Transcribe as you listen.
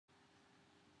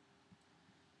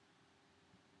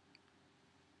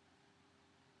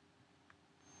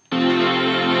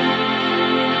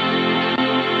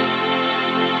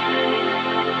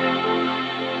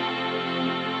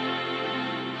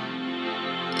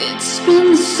It's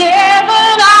been 7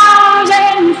 hours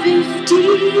and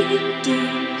 15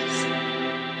 days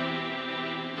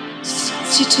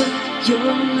since you took your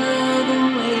love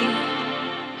away.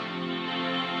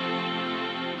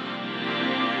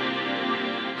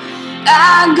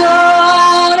 I go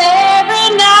out every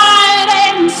night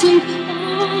and sleep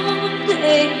all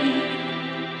day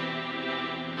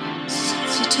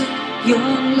since you took your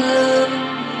love away.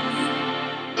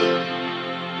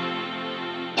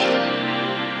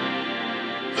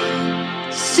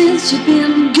 Since you've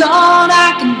been gone,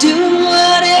 I can do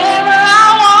whatever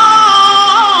I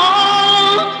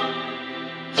want.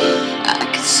 I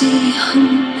can see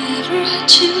whomever I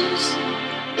choose.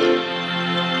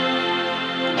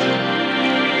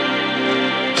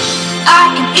 I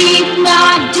can eat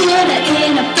my dinner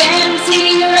in a fancy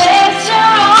restaurant,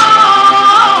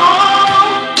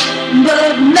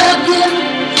 but nothing,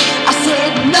 I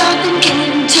said nothing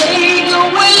can take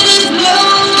away these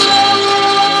blues.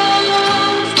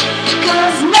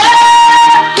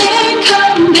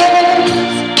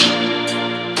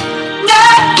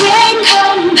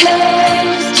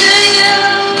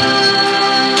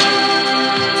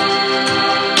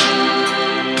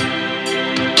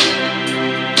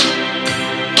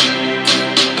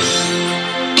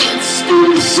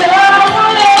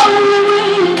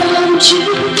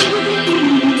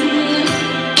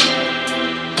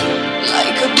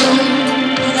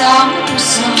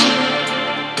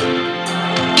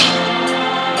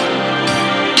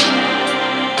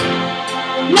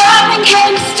 Nothing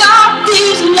can stop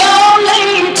these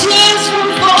lonely tears from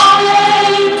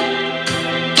falling.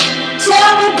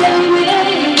 Tell me, baby,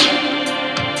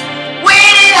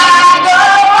 where did I go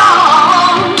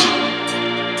wrong?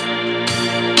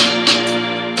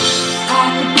 I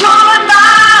could put my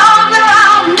arms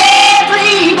around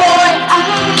every boy I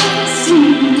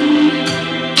see.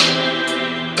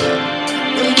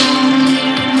 They only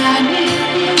remind me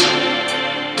of you.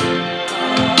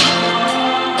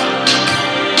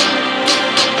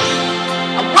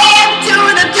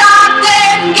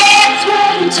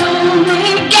 Told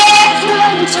me,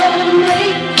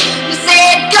 you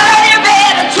said, girl, you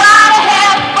better try to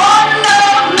have fun, no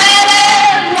matter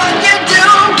what you do.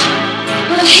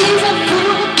 But he's a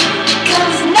fool,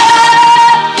 'cause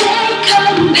nothing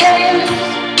compares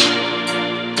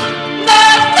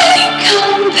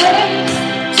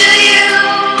to you.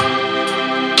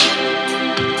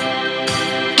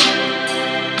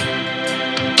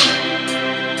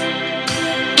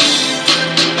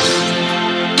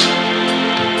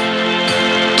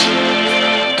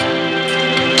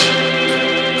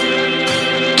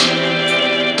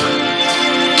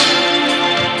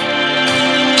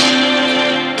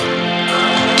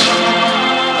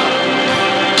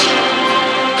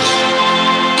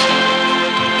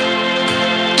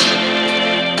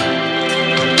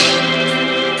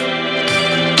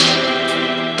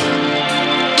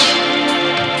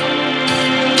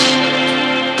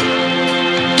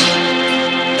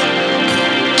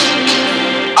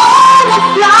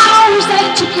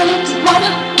 You planted one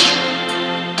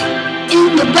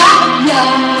in the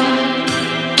backyard,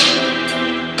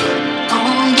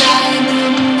 all died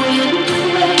in the wind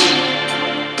away.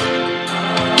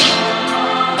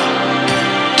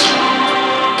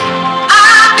 I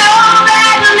know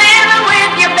that living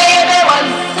with your baby was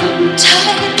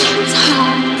sometimes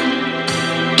hard,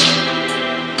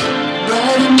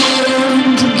 but I'm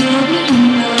willing to give it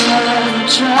another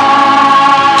try.